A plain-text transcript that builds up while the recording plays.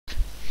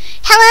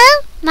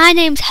Hello, my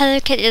name's Hello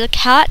Kitty the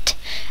cat,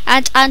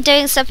 and I'm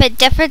doing something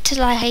different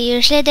to like I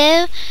usually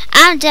do.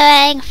 I'm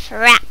doing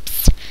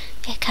fraps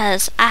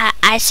because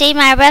I see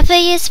my brother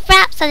use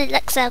fraps and it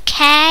looks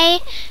okay,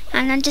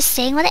 and I'm just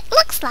seeing what it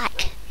looks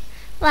like.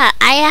 Well,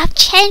 I have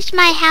changed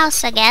my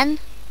house again,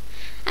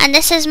 and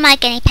this is my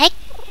guinea pig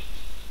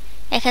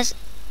because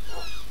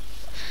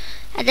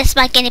this is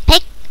my guinea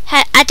pig.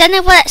 I don't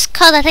know what it's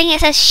called. I think it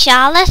says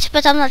Charlotte,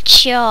 but I'm not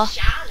sure.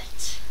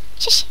 Charlotte.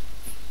 Shush.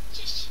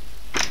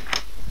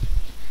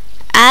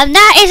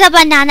 That is a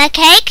banana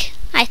cake,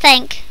 I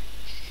think.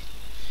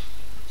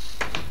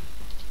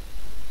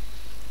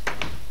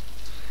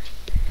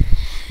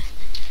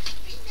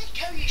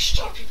 You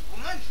stupid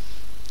woman.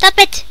 Stop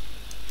it.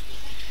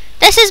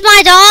 This is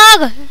my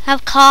dog.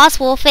 Of course,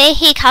 Wolfie.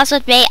 He comes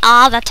with me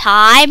all the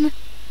time.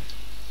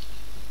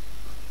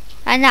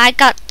 And I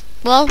got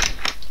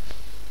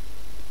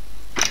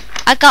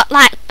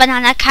like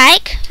banana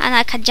cake, and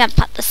I can jump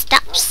up the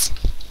steps.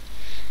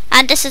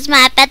 And this is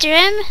my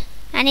bedroom.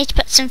 I need to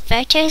put some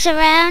photos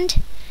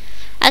around.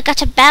 I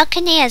got a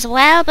balcony as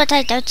well, but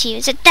I don't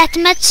use it that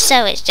much,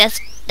 so it's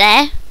just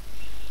there.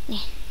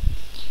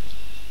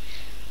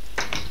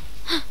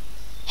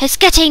 It's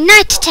getting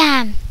night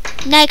time.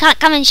 No, you can't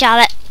come in,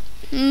 Charlotte.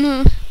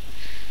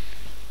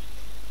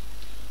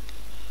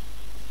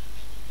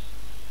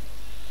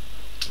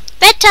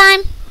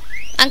 Bedtime.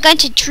 I'm going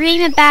to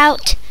dream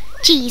about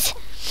cheese.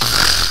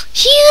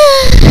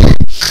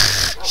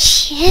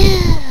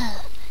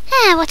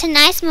 Ah, what a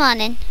nice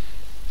morning.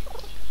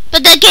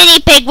 But the guinea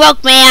pig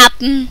woke me up.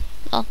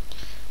 Oh.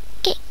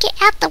 Get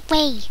out the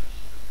way.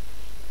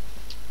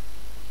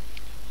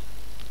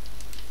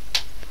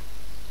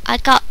 I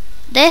got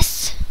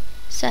this,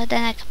 so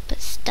then I can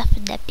put stuff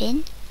in the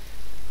bin.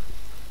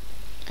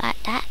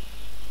 Like that.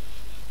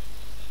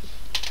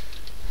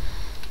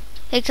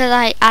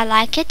 Because I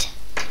like it.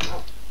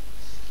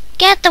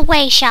 Get out the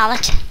way,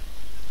 Charlotte.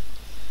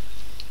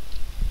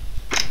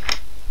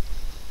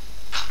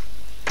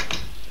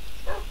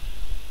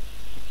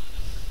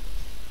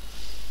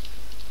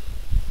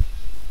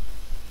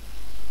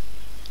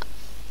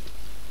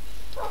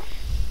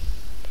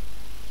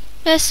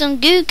 There's some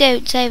goo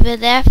goats over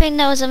there. I think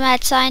there was a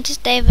mad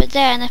scientist over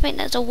there, and I think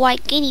there's a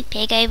white guinea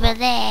pig over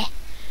there.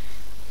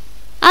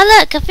 Oh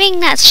look, I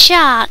think that's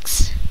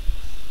sharks.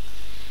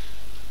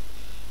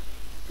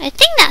 I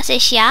think that's a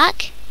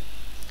shark.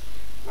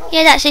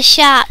 Yeah, that's a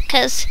shark,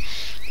 because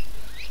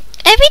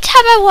every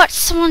time I watch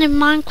someone in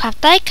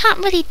Minecraft, I can't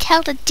really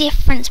tell the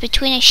difference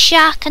between a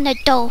shark and a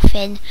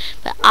dolphin,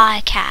 but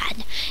I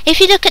can. If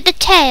you look at the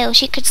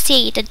tails, you could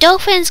see the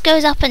dolphins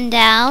goes up and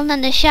down,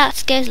 and the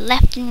sharks goes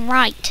left and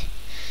right.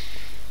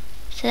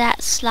 So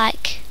that's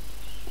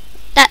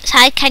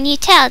how can you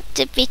tell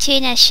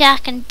between a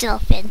shark and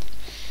dolphin.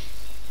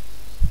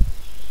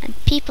 And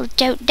people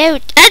don't know.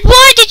 And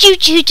why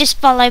did you just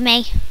follow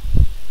me?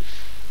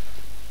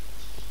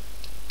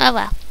 Oh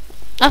well,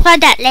 I'll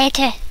find out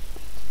later.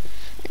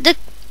 The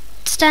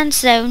stand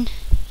zone.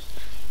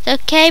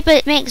 It's okay, but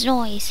it makes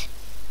noise.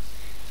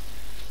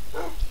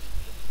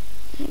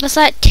 There's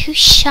like 2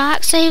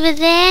 sharks over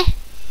there.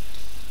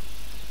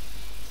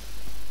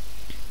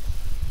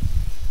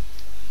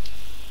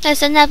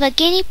 There's another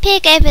guinea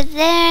pig over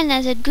there, and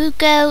there's a goo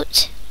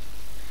goat.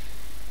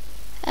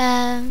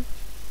 There's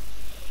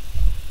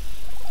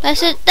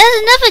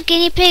another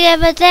guinea pig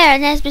over there,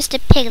 and there's Mr.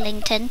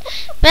 Piglington.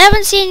 But I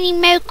haven't seen any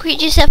more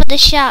creatures except for the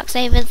sharks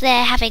over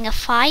there having a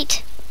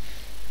fight.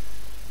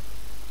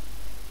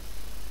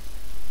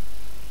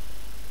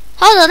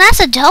 Hold on, that's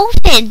a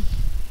dolphin.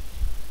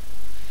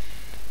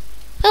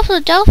 A couple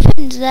of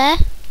dolphins there.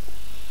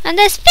 And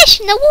there's fish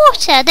in the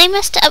water. They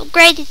must have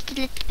upgraded a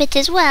little bit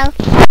as well.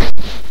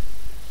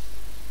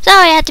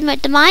 Sorry, I had to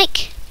mute the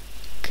mic,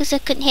 because I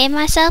couldn't hear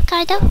myself,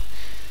 kind of.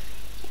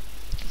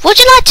 Would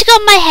you like to go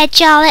on my head,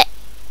 Charlotte?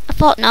 I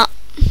thought not.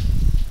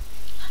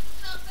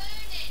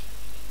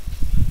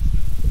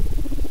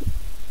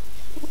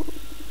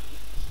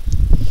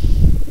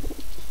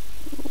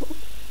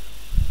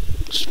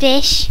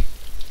 Fish.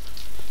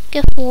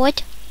 Go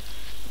forward.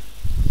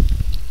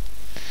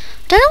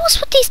 Don't know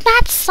what's with these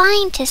mad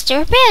scientists.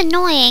 They're a bit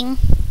annoying.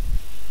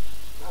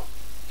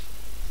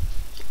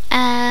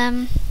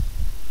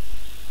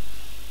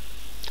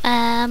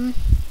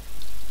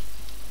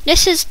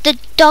 This is the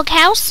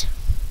doghouse.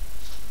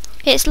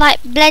 It's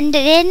like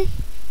blended in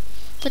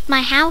with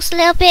my house a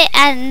little bit,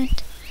 and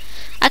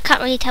I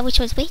can't really tell which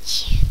one's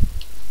which.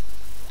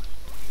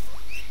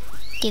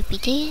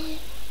 Doobie-doo.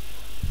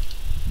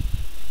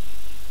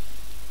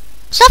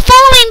 Stop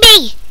following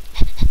me!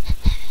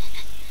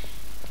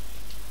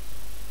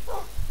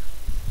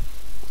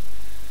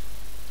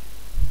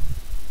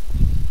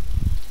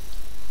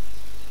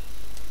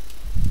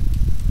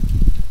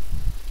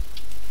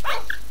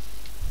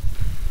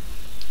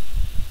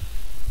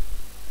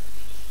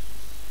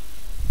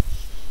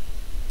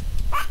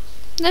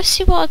 Let's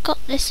see what I got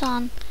this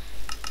on.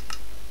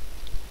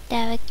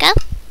 There we go.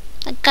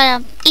 I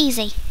got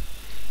easy.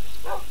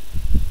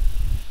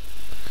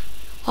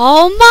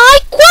 Oh my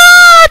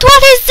god!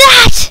 What is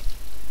that?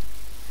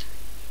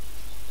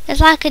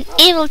 like an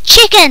evil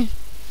chicken.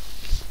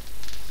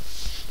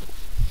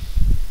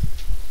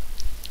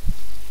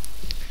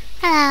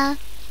 Hello.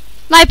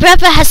 My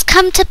brother has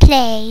come to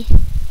play.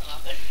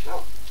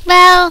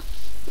 Well,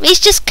 he's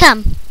just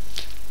come.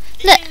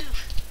 Look.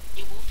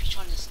 Your wolf is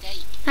trying to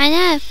escape. I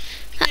know.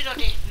 Be a good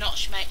idea if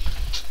Notch made.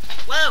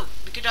 Whoa!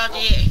 Be a good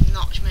idea if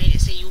Notch made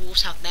it so your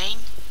wolves have name,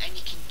 and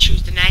you can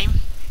choose the name.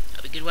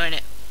 That'd be good, won't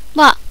it?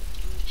 What?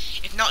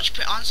 If Notch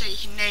put it on so you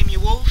can name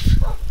your wolf.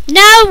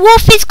 No,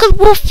 Wolfie's called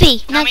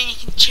Wolfie. No. I mean you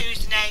can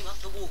choose the name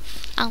of the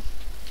wolf. Oh.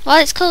 Well,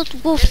 it's called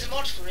Wolf. There's a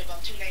mod for it, but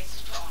I'm too lazy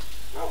to put on.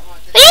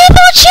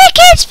 Evil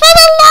chickens for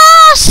the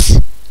loss!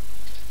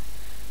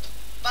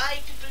 Bye,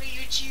 people of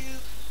YouTube.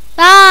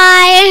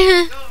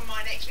 Bye. Go on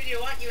my next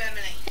video, aren't you,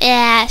 Emily?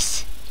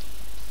 Yes.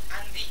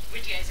 And the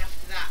videos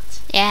after that.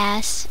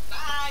 Yes.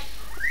 Bye.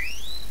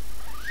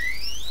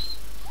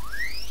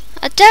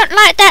 I don't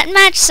like that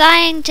mad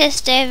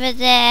scientist over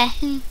there.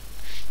 Do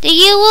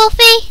you,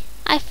 Wolfie?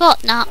 I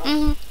thought not.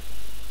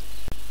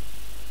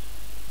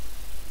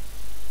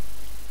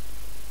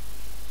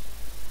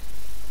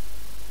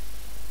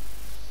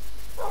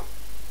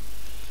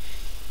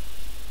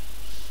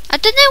 I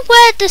don't know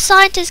where the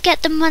scientists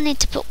get the money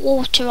to put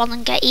water on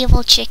and get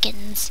evil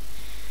chickens.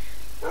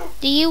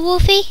 Do you,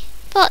 Wolfie?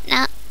 Thought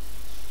not.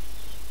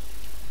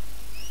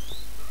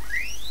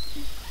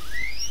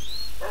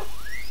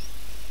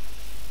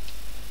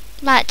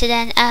 Right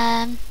then,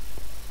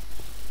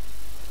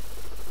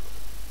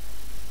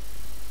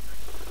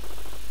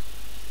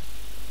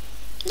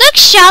 Look,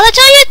 Charlotte,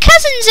 all your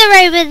cousins are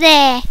over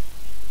there. Are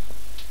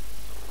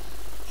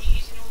you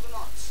using all the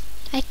mods?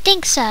 I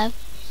think so. Using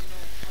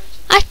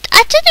all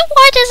I don't know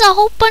why there's a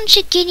whole bunch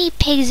of guinea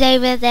pigs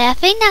over there. I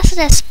think that's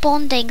their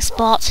spawning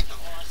spot. not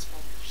all I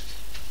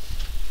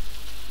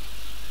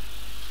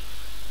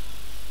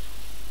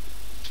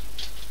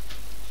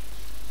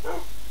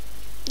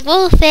spawned.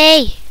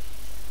 Wolfie!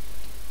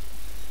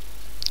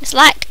 It's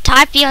like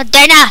time for your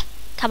dinner.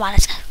 Come on,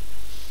 let's go.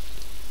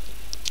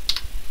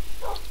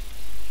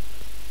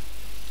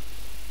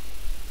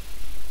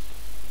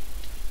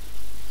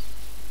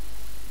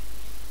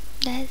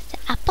 There's the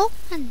apple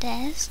and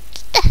there's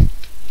the...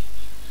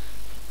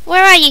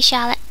 Where are you,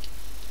 Charlotte?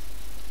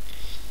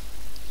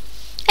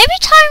 Every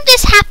time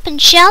this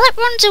happens, Charlotte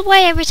runs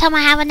away every time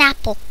I have an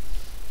apple.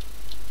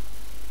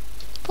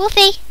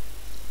 Wolfie.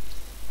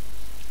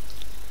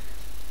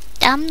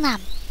 Dum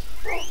dum.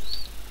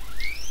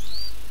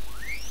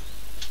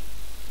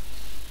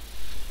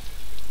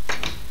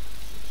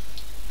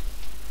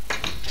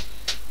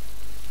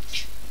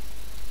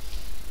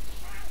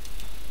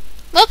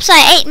 Whoops,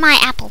 I ate my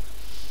apple.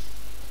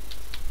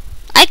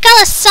 I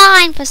got a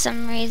sign for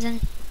some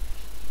reason.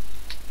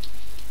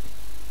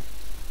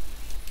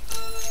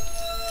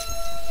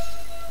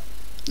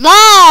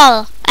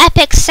 LOL!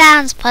 Epic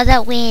sounds for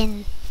the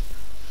win.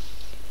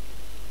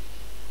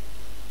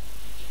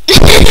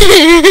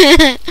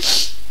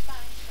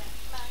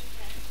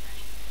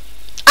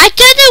 I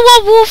don't know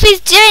what Wolfie's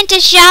doing to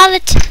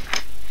Charlotte.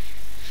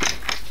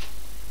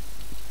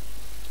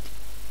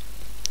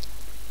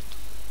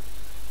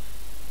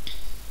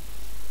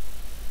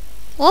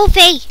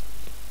 Wolfie!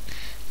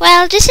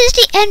 Well, this is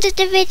the end of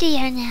the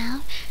video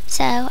now.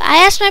 So, I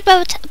asked my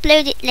brother to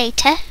upload it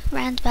later,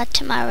 around about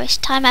tomorrow's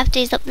time after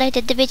he's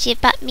uploaded the video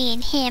about me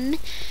and him.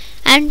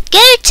 And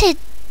go to,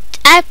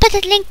 I'll put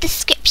a link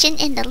description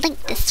in the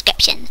link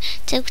description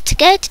to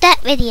go to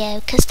that video,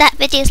 because that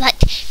video is like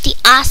the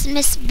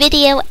awesomest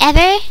video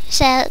ever.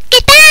 So,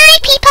 goodbye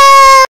people!